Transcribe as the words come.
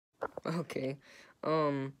Okay.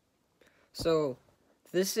 So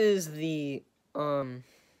this is the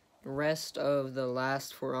rest of the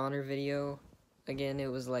last For Honor video. Again, it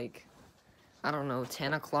was like, I don't know,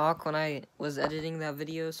 10 o'clock when I was editing that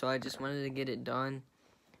video, so I just wanted to get it done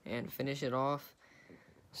and finish it off.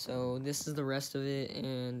 So this is the rest of it,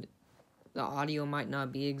 and the audio might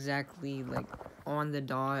not be exactly like on the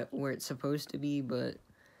dot where it's supposed to be, but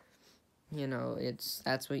you know,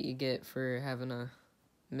 that's what you get for having a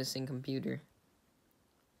missing computer.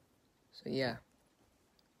 So yeah,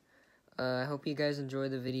 I hope you guys enjoy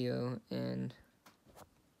the video, and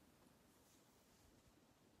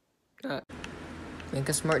make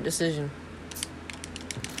a smart decision.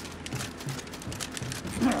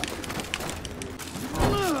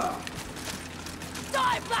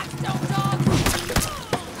 Die, Blackstone dog!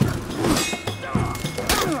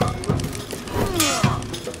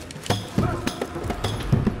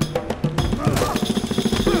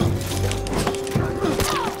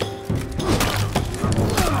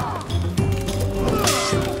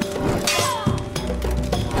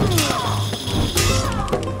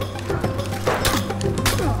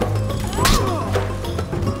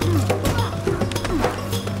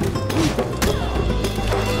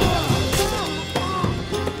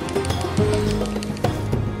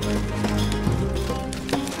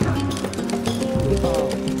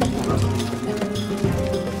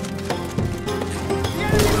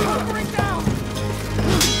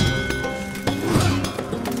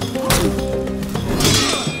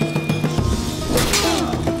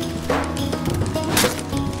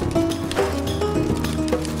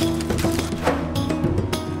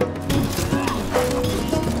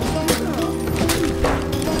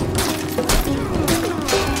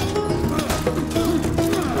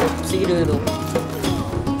 Doodle.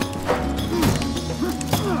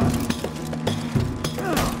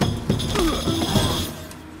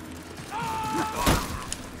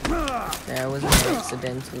 That was an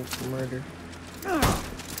accidental murder.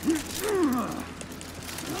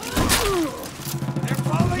 They're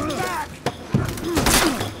falling back!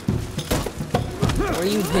 Where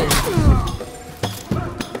you been?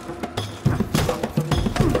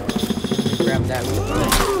 Grab that real quick.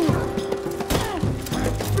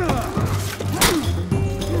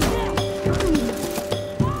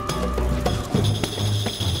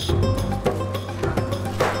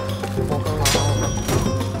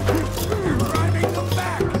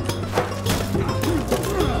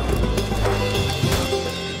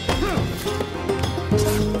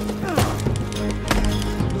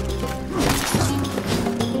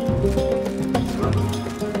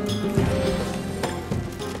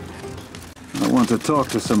 I want to talk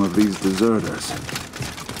to some of these deserters.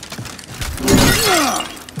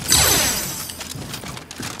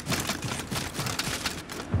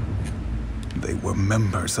 They were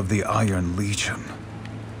members of the Iron Legion.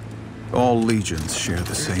 All legions share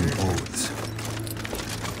the same oaths.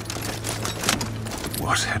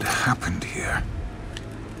 What had happened here?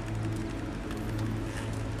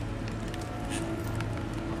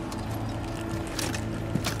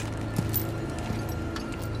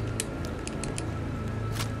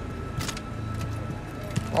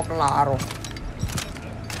 Oh, claro.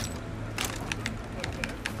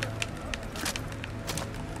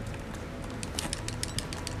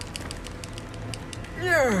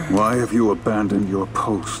 Why have you abandoned your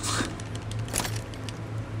posts?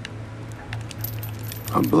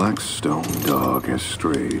 A Blackstone dog has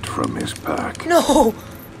strayed from his pack. No!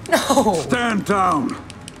 No! Stand down!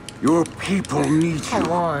 Your people need you.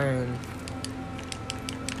 Come on.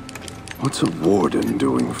 What's a warden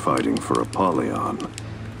doing fighting for Apollyon?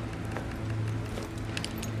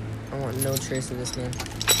 I want no trace of this man.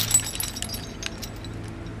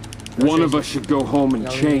 One of us should go home and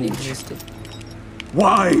Y'all even change. existed.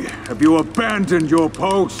 Why have you abandoned your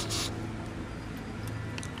posts?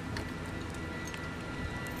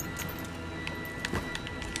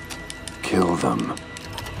 Kill them.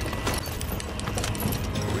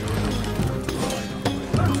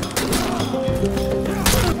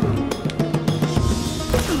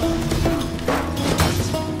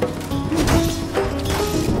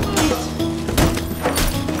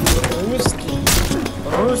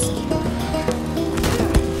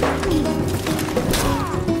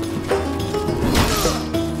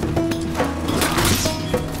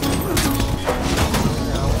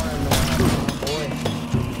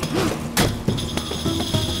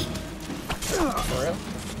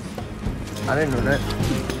 I didn't know that.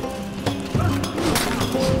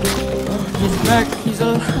 He's back. He's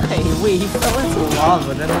alive. Wait, he fell into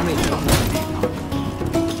lava. That don't make no sense.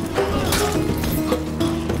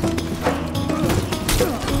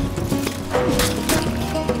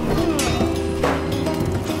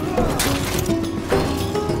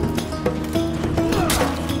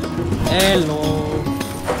 Hello.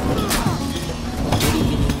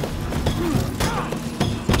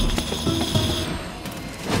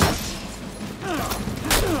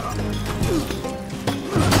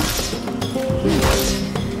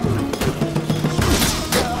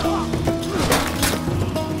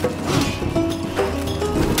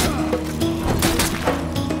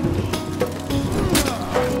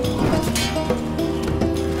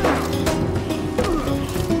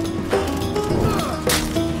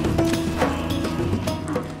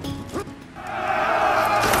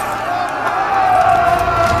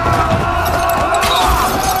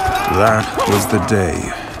 That was the day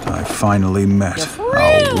I finally met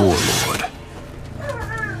our warlord.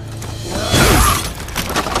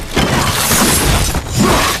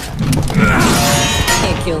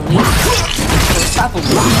 Can't kill me.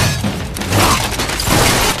 Unstoppable.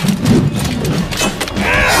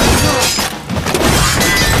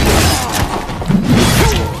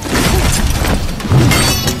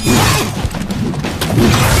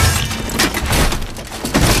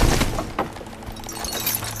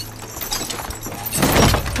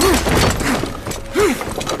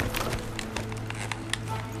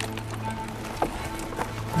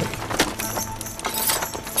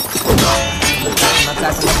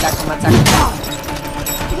 Attack.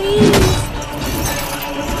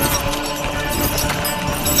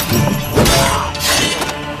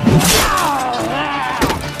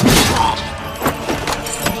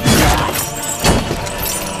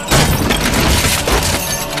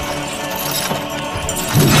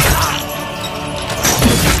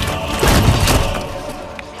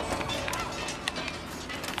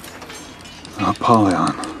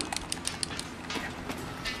 Apollyon.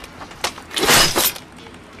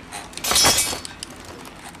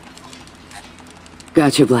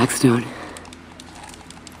 Gotcha, Blackstone.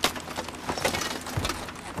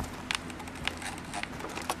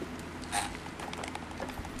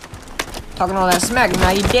 Talking all that smack,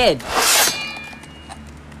 now you dead.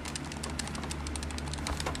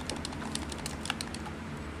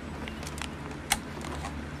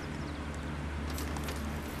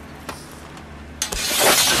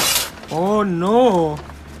 Oh no.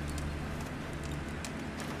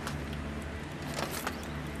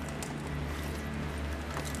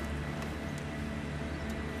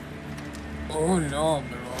 Oh no,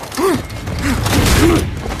 bro.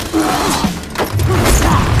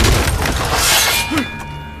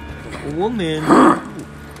 Woman.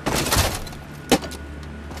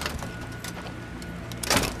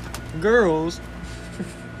 Girls.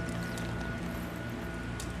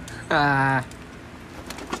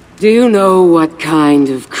 Do you know what kind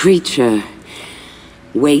of creature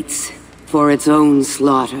waits for its own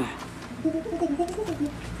slaughter?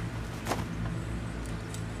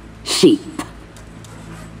 Sheep.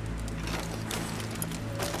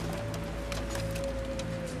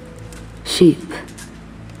 Sheep.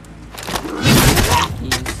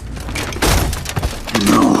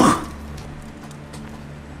 No.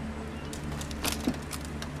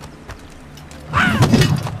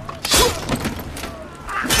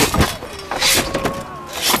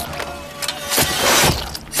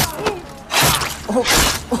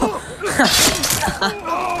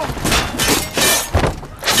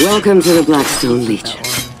 Welcome to the Blackstone Legion.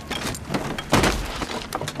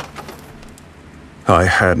 I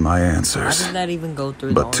had my How answers, did that even go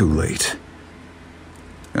through but too late.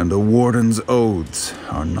 And the Warden's oaths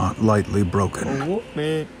are not lightly broken. Oh,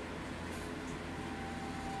 man.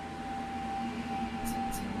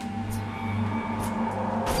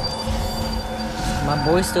 My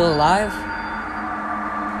boy still alive?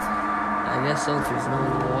 I guess so, because no one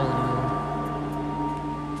on the wall anymore.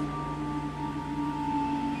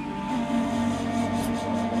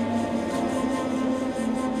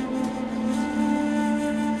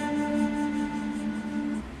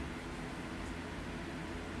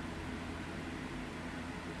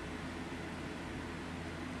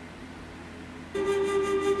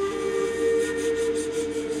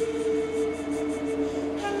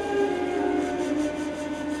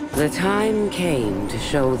 The time came to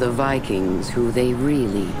show the Vikings who they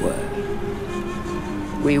really were.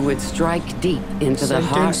 We would strike deep into the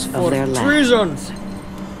heart of their land. Treasons!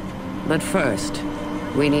 But first,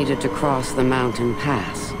 we needed to cross the mountain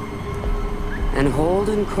pass. And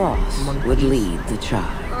Holden Cross would lead the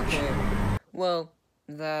charge. Okay. Well,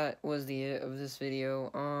 that was the end of this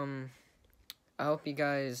video. I hope you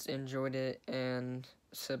guys enjoyed it, and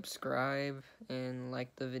subscribe and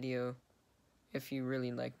like the video if you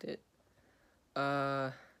really liked it.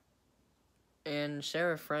 And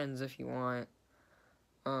share with friends if you want.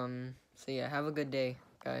 So yeah, have a good day,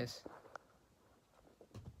 guys.